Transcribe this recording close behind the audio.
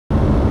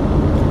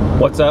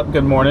What's up?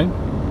 Good morning.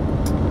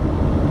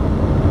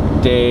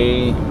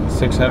 Day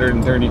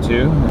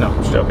 632. No,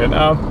 I'm just joking.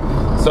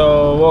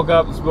 So woke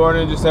up this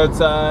morning just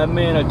outside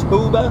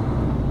Manitoba,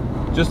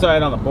 just right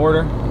on the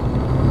border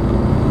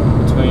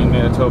between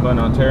Manitoba and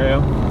Ontario.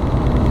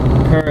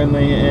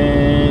 Currently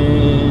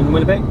in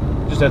Winnipeg,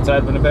 just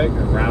outside Winnipeg,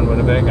 or around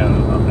Winnipeg. I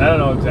don't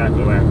know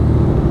exactly where.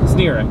 It's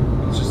near it.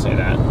 Let's just say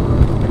that.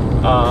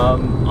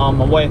 On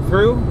my way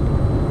through,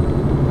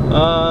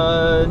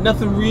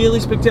 nothing really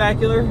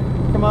spectacular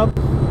come up,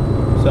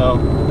 so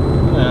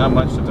not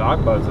much to talk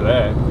about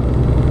today.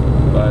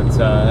 But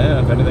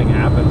yeah, if anything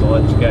happens, I'll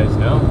let you guys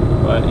know.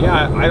 But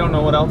yeah, I don't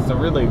know what else to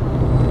really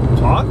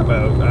talk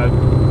about. I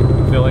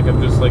feel like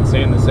I'm just like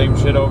saying the same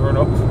shit over and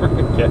over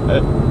again.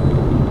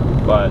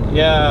 But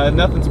yeah,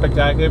 nothing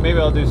spectacular. Maybe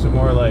I'll do some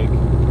more like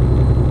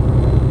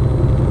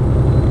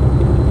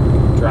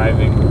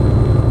driving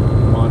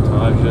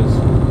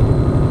montages.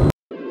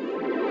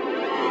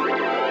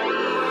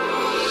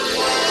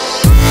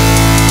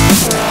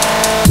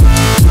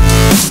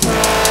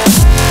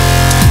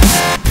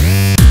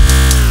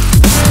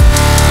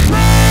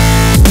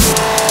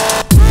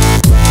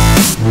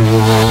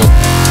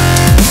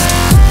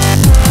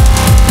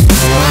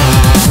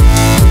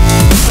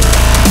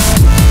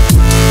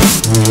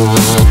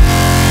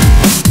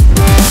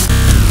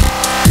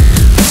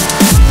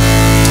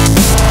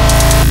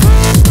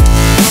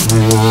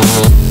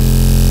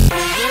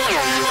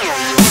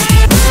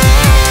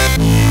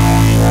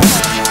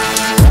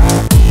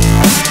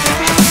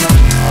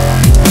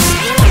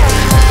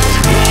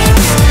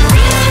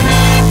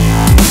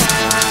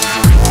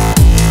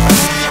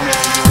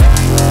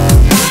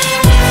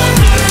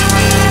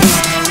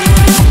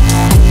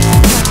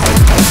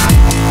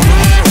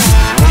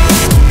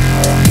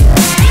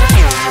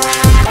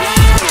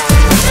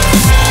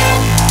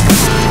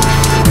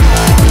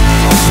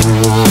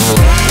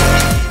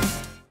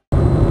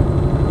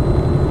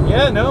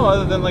 No,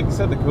 other than, like I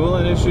said, the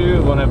coolant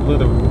issue when I blew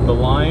the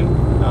line,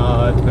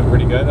 it's been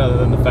pretty good, other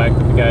than the fact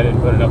that the guy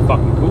didn't put enough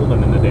fucking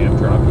coolant in the damn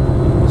truck.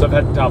 So I've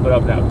had to top it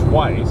up now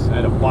twice. I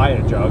had to buy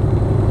a jug,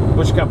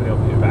 which the company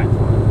will pay back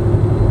for.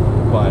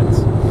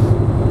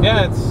 But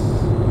yeah, it's,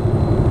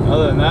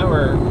 other than that,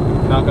 we're,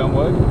 knock on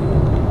wood,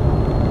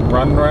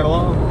 running right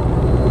along.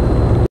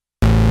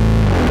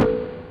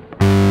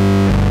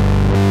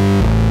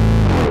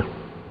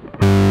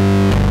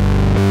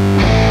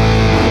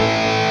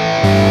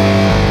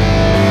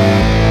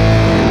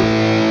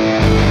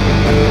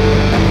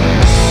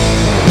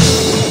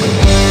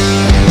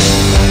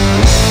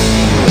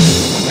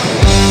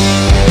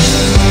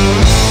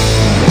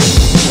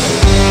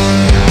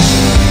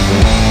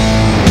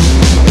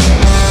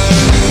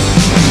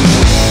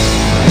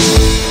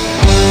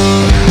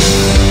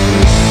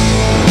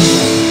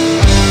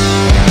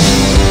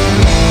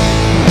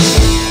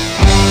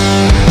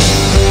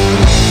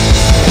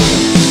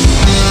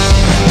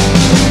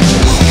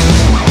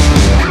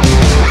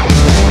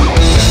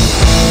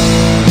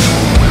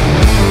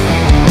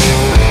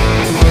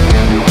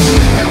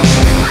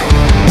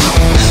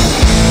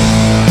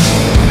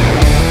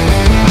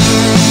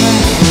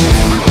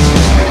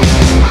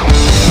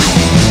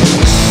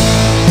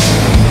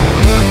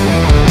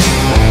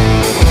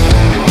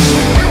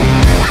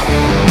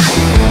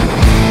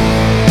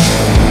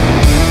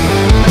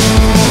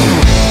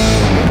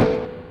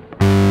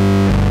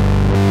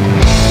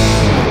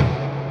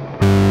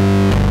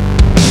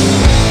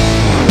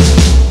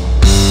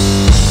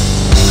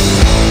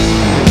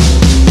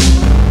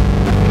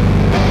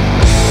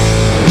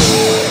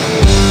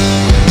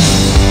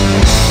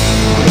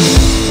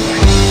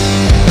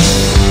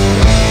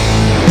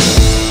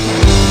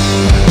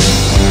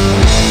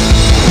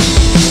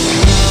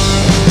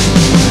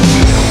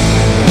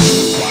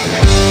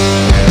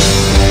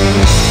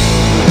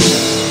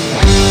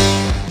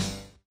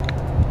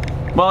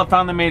 Well, I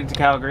finally made it to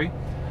Calgary.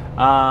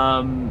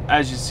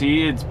 As you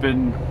see, it's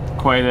been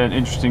quite an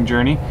interesting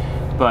journey,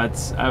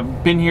 but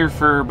I've been here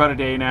for about a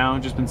day now,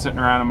 just been sitting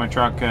around in my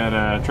truck at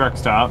a truck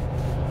stop.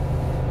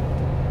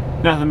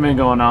 Nothing been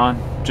going on,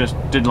 just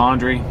did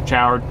laundry,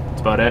 showered, that's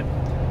about it.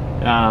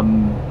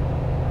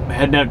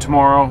 Heading out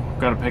tomorrow,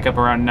 got to pick up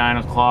around 9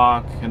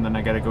 o'clock, and then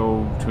I got to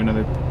go to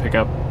another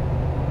pickup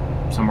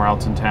somewhere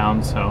else in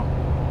town, so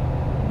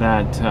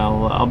that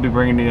I'll be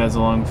bringing you guys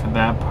along for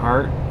that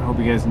part. I hope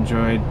you guys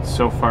enjoyed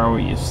so far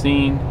what you've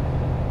seen.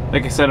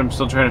 Like I said, I'm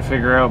still trying to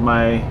figure out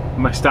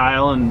my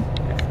style and,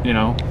 you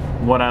know,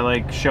 what I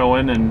like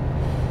showing and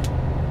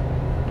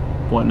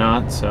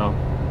whatnot. So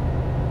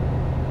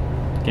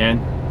again,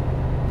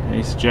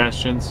 any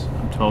suggestions,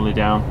 I'm totally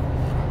down.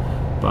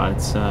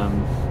 But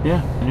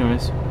yeah,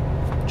 anyways,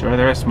 enjoy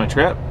the rest of my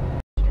trip.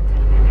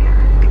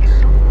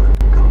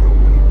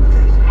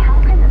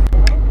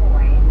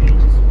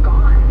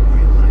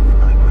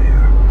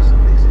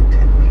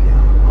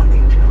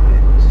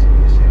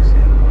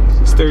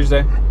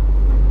 Thursday.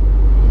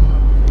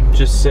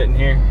 Just sitting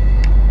here,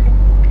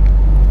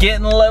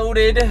 getting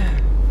loaded,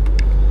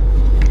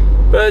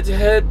 but to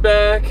head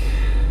back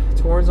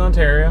towards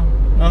Ontario.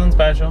 Nothing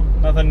special,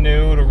 nothing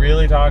new to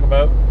really talk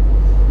about.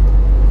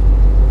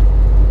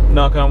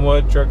 knock on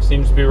wood, truck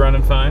seems to be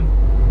running fine.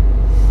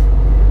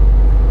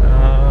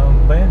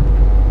 But yeah,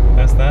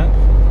 that's that.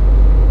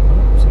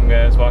 Some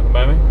guys walking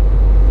by me.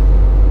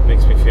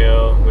 Makes me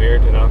feel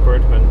weird and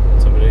awkward when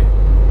somebody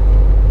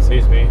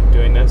sees me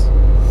doing this.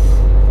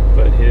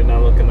 But he did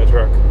not look in the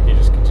truck. He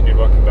just continued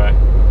walking by.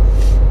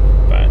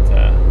 But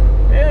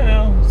yeah,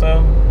 no.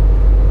 So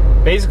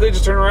basically,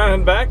 just turn around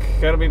and head back.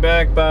 Gotta be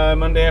back by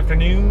Monday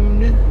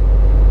afternoon.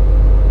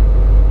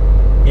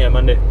 Yeah,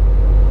 Monday.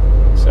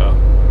 So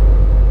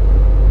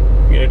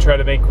I'm gonna try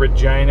to make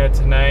Regina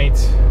tonight,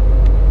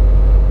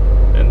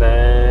 and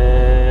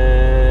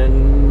then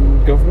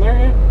go from there.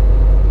 Yeah.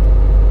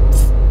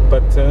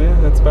 But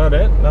that's about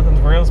it. Nothing's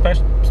real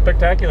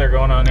spectacular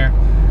going on here.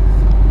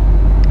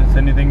 If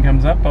anything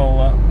comes up,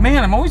 I'll...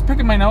 man, I'm always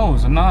picking my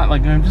nose. I'm not,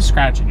 like, I'm just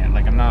scratching it.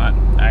 Like, I'm not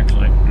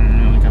actually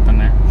like up in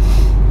there.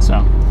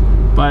 So,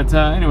 but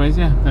anyways,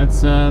 yeah,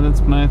 that's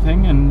my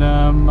thing, and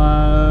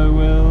I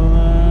will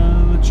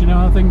let you know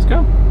how things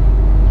go.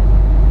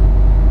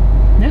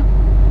 Yeah.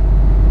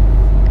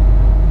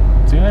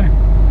 See you later.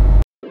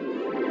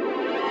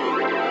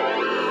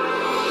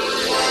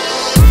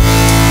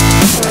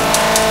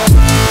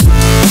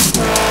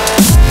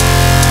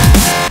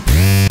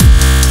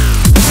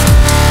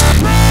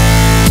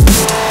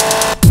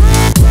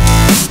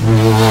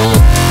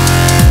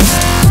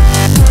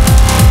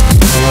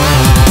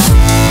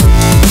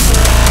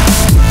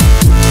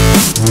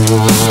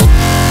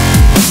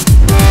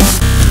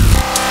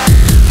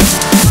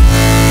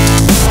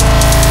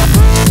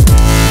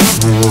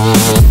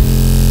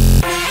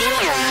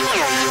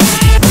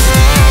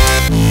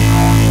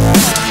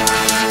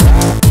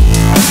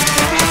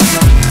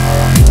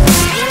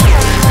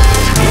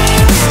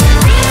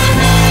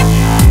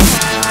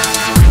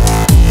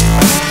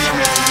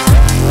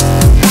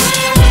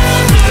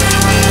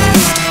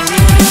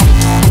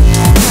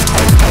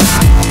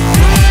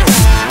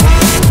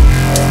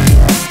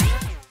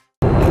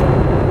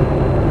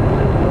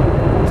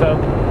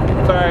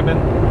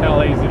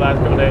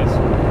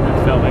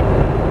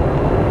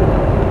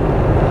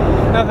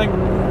 Nothing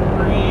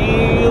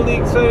really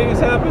exciting has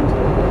happened,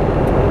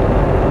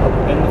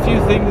 and the few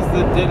things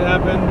that did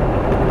happen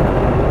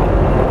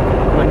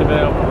wouldn't have been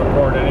able to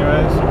record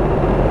anyways.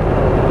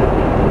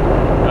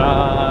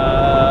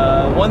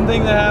 One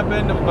thing that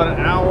happened about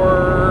an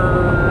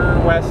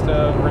hour west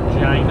of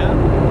Regina,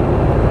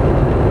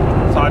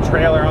 saw a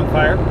trailer on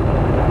fire,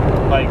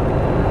 like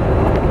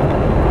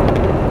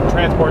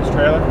transport's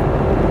trailer.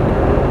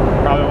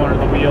 Probably one of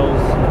the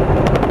wheels,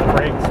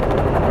 brakes,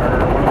 or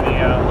one of the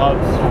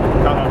hubs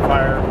caught on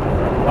fire,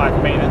 lack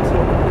of maintenance.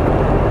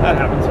 That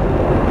happens.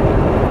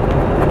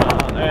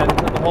 And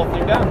put the whole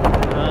thing down.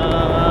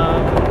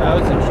 That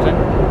was interesting.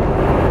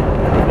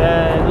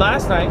 Then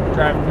last night,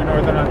 driving through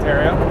Northern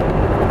Ontario,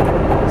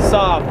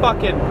 saw a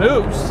fucking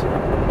moose.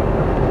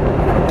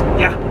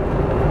 Yeah.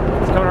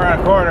 It's coming around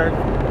a corner.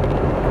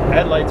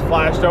 Headlights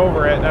flashed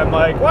over it, and I'm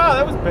like, wow,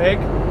 that was big.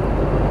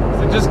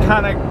 So it just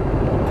kind of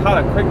caught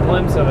a quick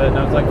glimpse of it, and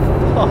I was like,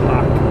 fuck.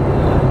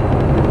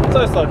 So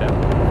I slowed down.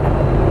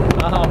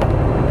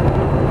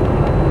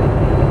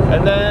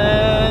 And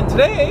then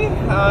today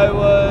I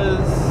was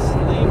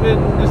leaving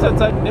just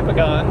outside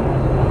Nipigon.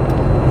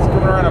 It's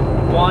coming around a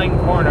blind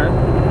corner.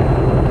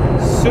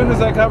 As soon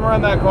as I come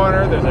around that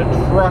corner, there's a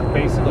truck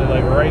basically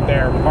like right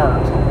there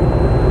parked.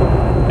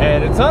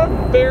 And it's not a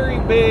very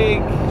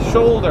big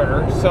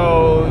shoulder,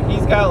 so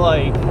he's got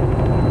like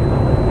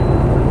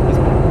his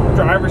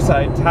driver's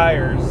side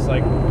tires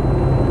like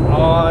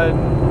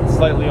on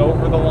slightly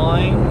over the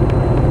line.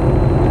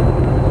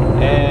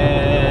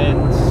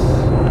 And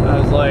I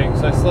was like,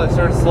 so I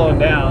started slowing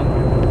down,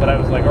 but I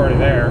was like already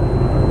there.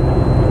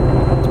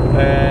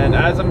 And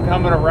as I'm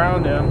coming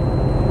around him,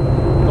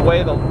 the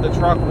way the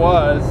truck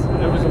was,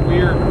 it was a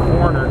weird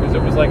corner, because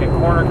it was like a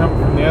corner coming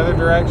from the other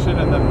direction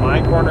and then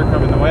my corner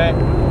coming the way.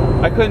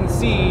 I couldn't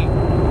see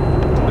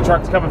the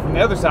trucks coming from the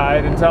other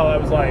side until I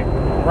was like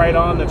right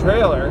on the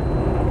trailer.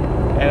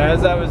 And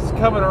as I was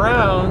coming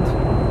around,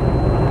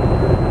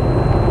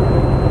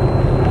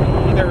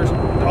 there was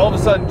all of a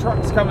sudden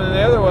trucks coming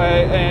the other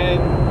way,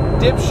 and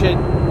dipshit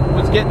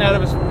was getting out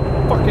of his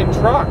fucking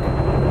truck.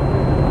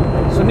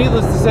 So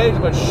needless to say, I just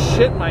about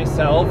shit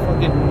myself,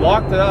 fucking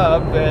locked it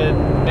up, and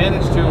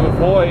managed to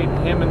avoid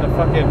him and the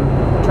fucking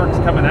trucks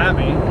coming at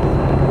me.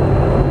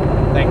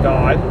 Thank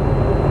God.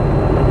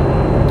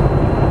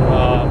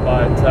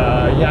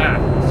 Yeah,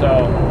 so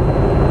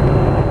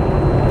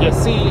if you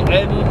see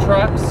any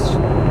trucks,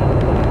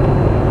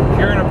 if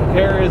you're in a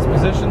precarious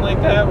position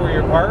like that where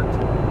you're parked,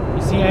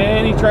 you see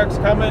any trucks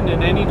coming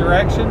in any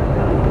direction,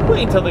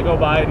 wait until they go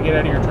by to get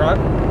out of your truck,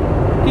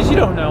 because you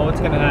don't know what's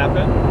going to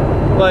happen.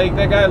 Like,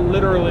 that guy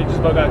literally just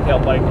about got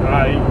killed. Like,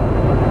 yeah.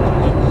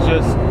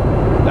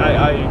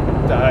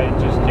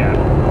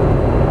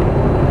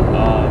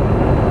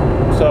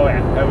 So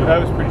yeah, I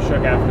was pretty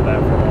shook after that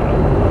for a while.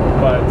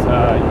 But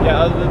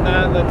yeah, other than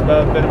that, that's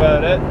been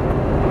about it.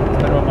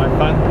 It's been about my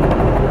fun.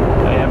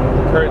 I am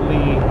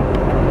currently, I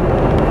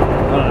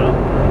don't know,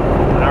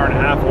 an hour and a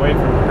half away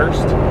from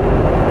Hearst.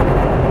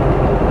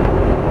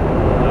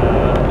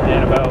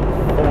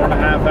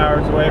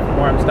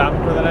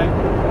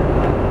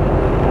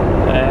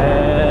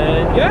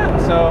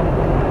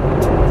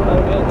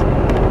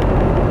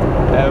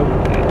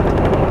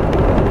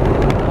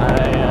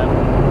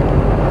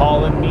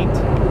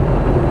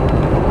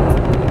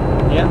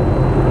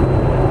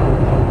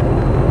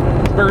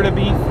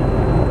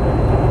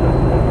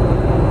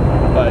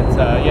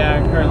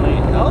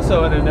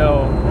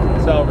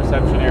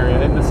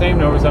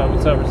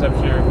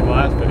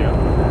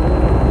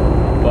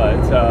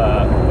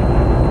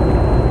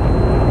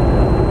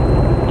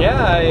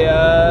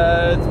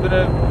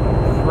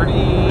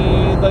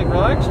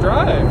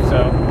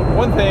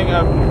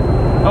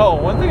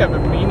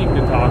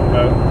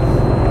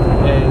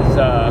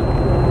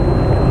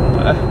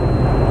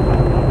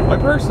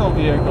 personal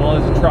vehicle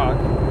is a truck.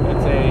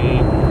 It's a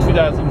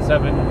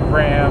 2007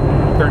 Ram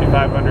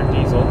 3500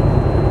 diesel.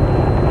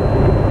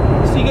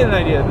 So you get an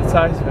idea of the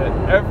size of it.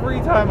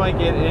 Every time I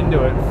get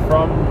into it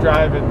from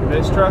driving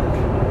this truck,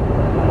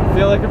 I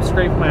feel like I'm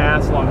scraping my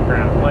ass along the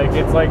ground. Like,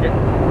 it's like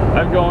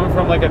I'm going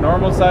from like a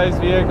normal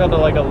sized vehicle to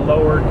like a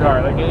lowered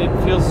car. Like, it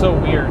feels so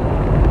weird.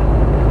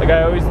 Like,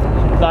 I always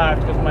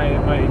laughed because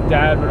my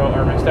dad would,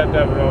 or my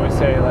stepdad would always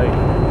say, like,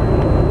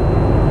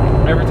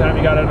 every time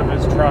he got out of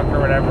his truck or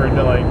whatever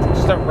into like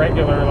just a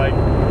regular, like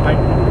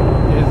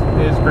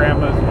his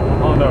grandma's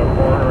Honda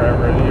Accord or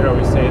whatever, he'd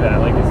always say that.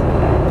 Like, it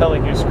felt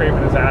like he was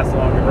scraping his ass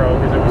along the road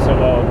because it was so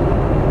low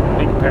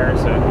in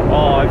comparison.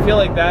 Oh, I feel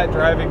like that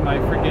driving my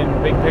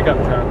freaking big pickup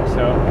truck,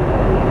 so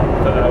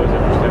I thought that was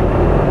interesting.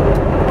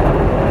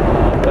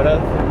 But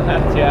other than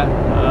that, yeah,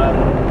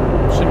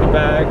 should be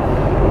back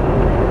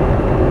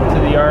to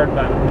the yard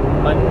by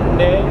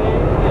Monday.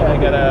 I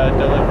got a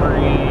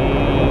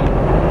delivery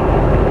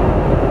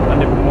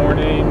Monday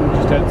morning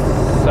just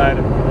outside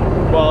of,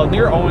 well,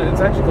 near Owen.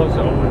 It's actually close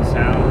to Owen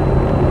Sound.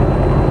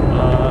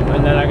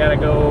 And then I gotta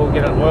go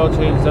get an oil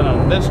change done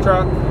on this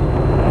truck,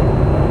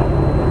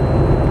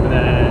 and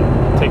then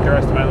take the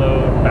rest of my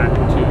load back to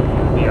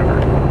the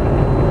yard.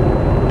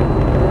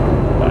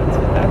 But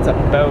that's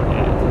about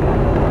it.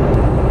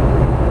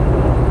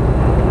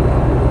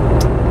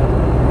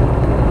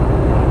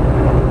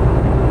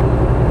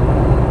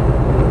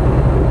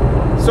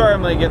 Sorry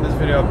I'm late getting this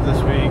video up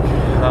this week.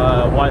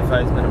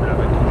 Wi-Fi has been a bit of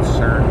a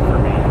concern for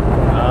me.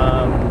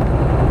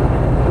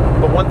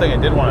 But one thing I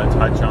did want to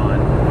touch on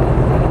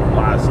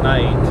last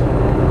night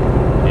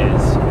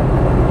is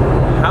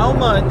how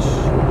much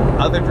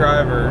other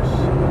drivers,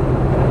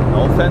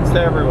 no offense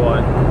to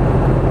everyone,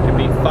 can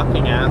be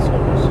fucking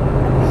assholes.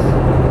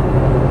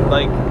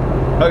 Like,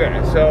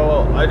 okay,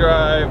 so I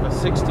drive a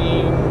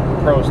 2016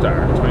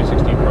 ProStar.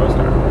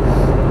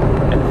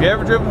 And if you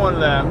ever driven one of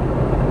them,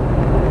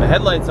 the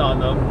headlights on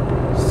them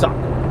suck.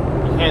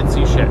 You can't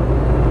see shit.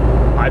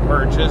 I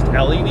purchased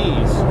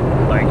LEDs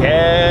like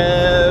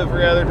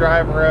every other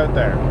driver out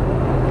there.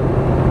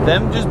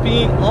 Them just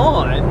being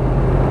on,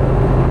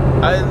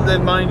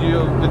 then mind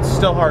you, it's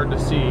still hard to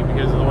see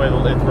because of the way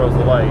it throws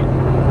the light.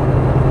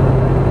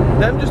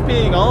 Them just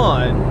being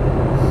on,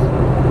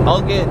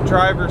 I'll get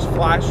drivers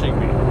flashing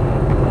me.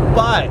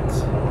 But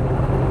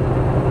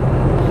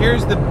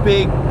here's the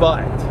big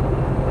but.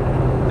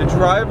 The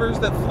drivers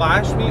that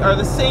flash me are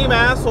the same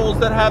assholes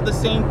that have the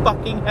same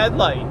fucking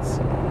headlights.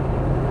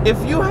 If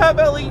you have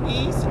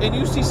LEDs and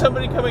you see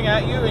somebody coming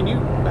at you and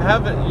you're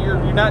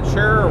not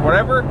sure or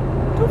whatever,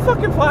 don't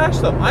fucking flash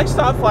them. I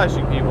stop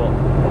flashing people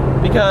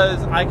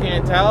because I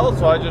can't tell,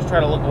 so I just try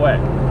to look away.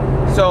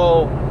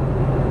 So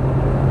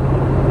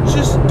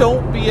just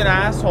don't be an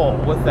asshole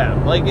with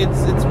them. Like,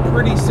 it's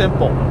pretty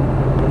simple.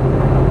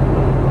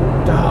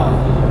 Duh.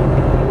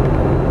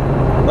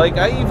 Like,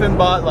 I even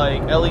bought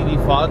like LED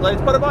fog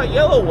lights, but I bought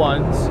yellow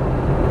ones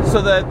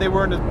so that they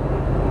weren't as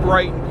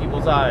bright in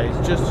people's eyes,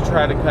 just to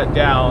try to cut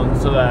down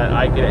so that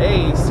I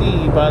could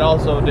see, but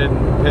also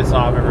didn't piss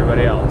off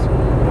everybody else.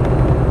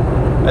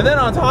 And then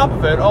on top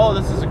of it, oh,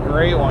 this is a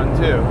great one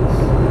too.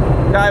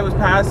 Guy was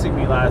passing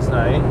me last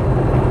night.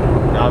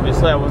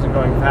 Obviously, I wasn't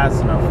going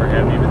fast enough for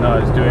him, even though I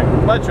was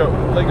doing much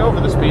like over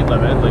the speed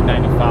limit, like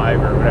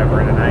 95 or whatever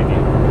in a 90.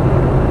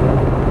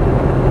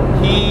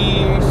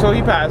 So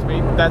he passed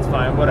me. That's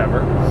fine,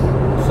 whatever.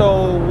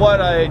 So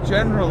what I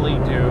generally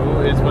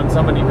do is when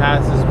somebody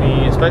passes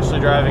me,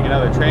 especially driving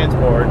another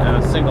transport on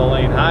a single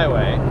lane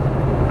highway,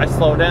 I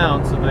slow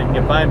down so that they can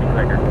get by me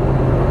quicker.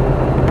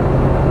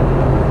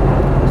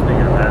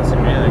 Speaking of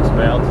passing me, I think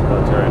somebody else is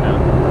about to right now.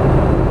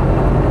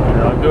 You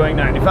know, I'm doing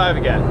 95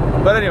 again.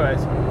 But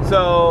anyways,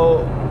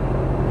 so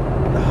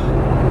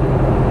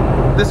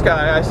this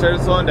guy, I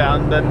started slowing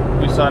down, then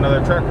we saw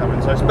another truck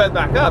coming, so I sped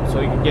back up so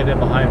he could get in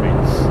behind me.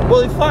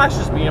 Well, he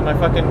flashes me in my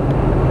fucking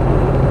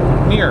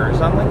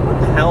mirrors. I'm like, what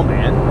the hell,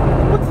 man?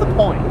 What's the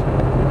point?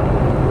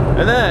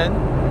 And then,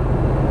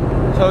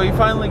 so he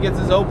finally gets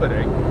his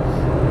opening,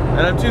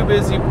 and I'm too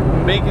busy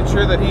making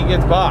sure that he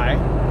gets by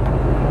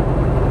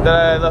that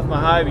I left my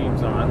high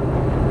beams on.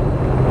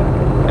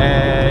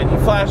 And he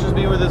flashes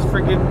me with his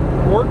freaking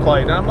work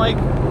light, and I'm like,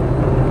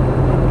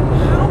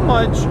 how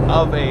much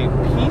of a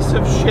piece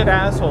of shit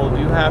asshole do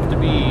you have to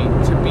be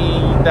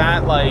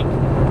that like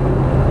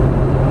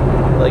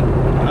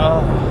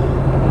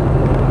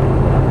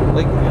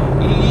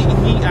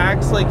he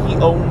acts like he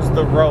owns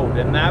the road,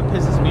 and that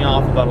pisses me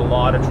off about a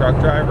lot of truck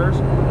drivers.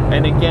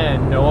 And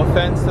again, no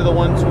offense to the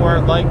ones who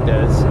aren't like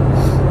this,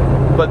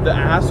 but the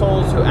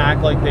assholes who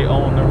act like they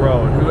own the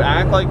road, who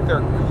act like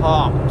they're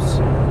cops,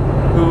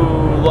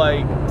 who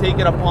like take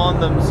it upon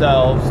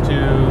themselves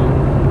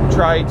to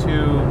try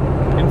to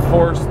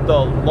enforce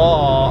the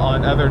law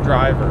on other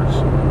drivers.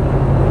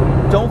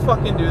 Don't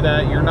fucking do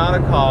that. You're not a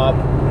cop.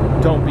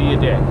 Don't be a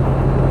dick.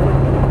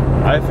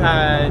 I've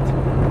had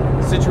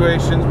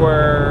situations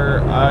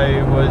where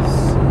I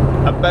was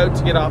about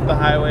to get off the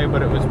highway,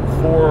 but it was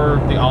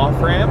before the off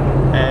ramp,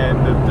 and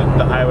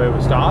the highway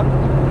was stopped.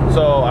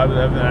 So I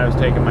was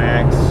taking my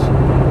ex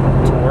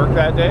to work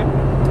that day,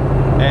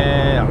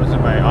 and I was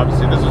in my,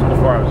 obviously this was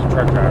before I was a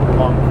truck driver,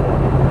 long before.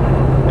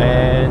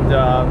 And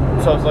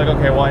so I was like,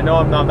 okay, well, I know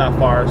I'm not that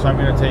far, so I'm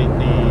going to take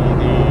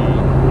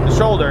the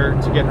shoulder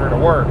to get her to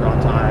work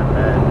on time.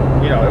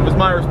 And, you know, it was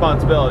my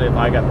responsibility if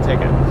I got the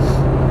ticket.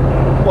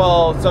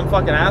 Well, some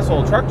fucking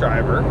asshole truck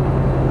driver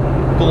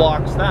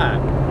blocks that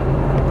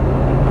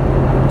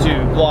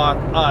to block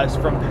us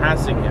from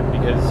passing him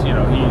because, you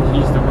know,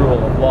 he's the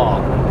rule of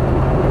law.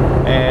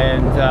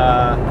 And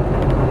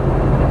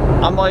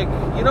I'm like,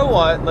 you know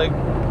what, like,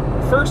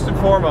 first and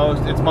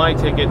foremost, it's my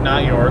ticket,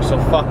 not yours, so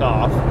fuck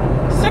off.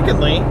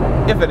 Secondly,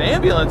 if an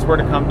ambulance were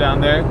to come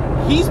down there,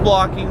 he's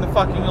blocking the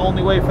fucking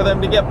only way for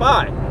them to get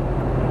by.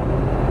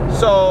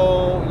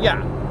 So,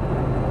 yeah.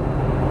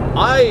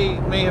 I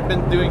may have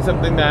been doing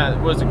something that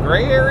was a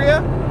gray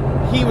area.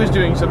 He was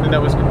doing something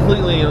that was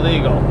completely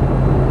illegal,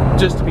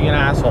 just to be an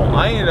asshole.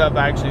 I ended up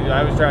actually,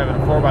 I was driving a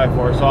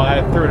 4x4, so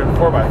I threw it in a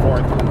 4x4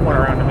 and went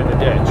around him in the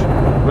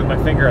ditch with my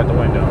finger at the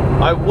window.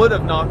 I would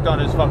have knocked on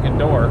his fucking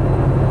door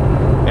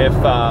if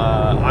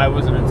I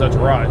wasn't in such a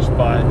rush,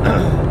 but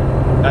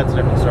that's a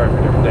different story for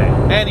a different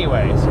day.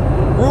 Anyways,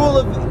 rule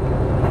of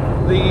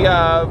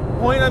the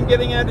point I'm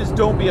getting at is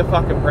don't be a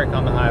fucking prick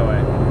on the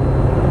highway.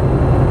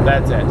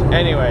 That's it.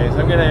 Anyways,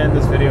 I'm gonna end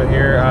this video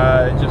here.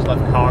 Just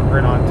left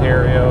Cochrane,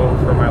 Ontario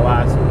for my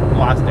last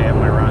day of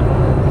my run.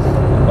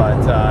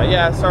 But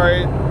yeah,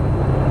 sorry.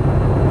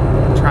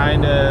 I'm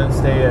trying to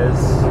stay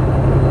as,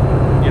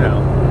 you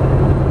know,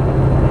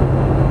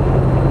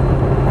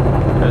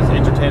 as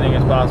entertaining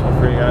as possible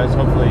for you guys.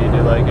 Hopefully you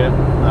do like it.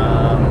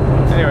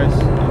 Anyways,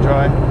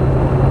 enjoy.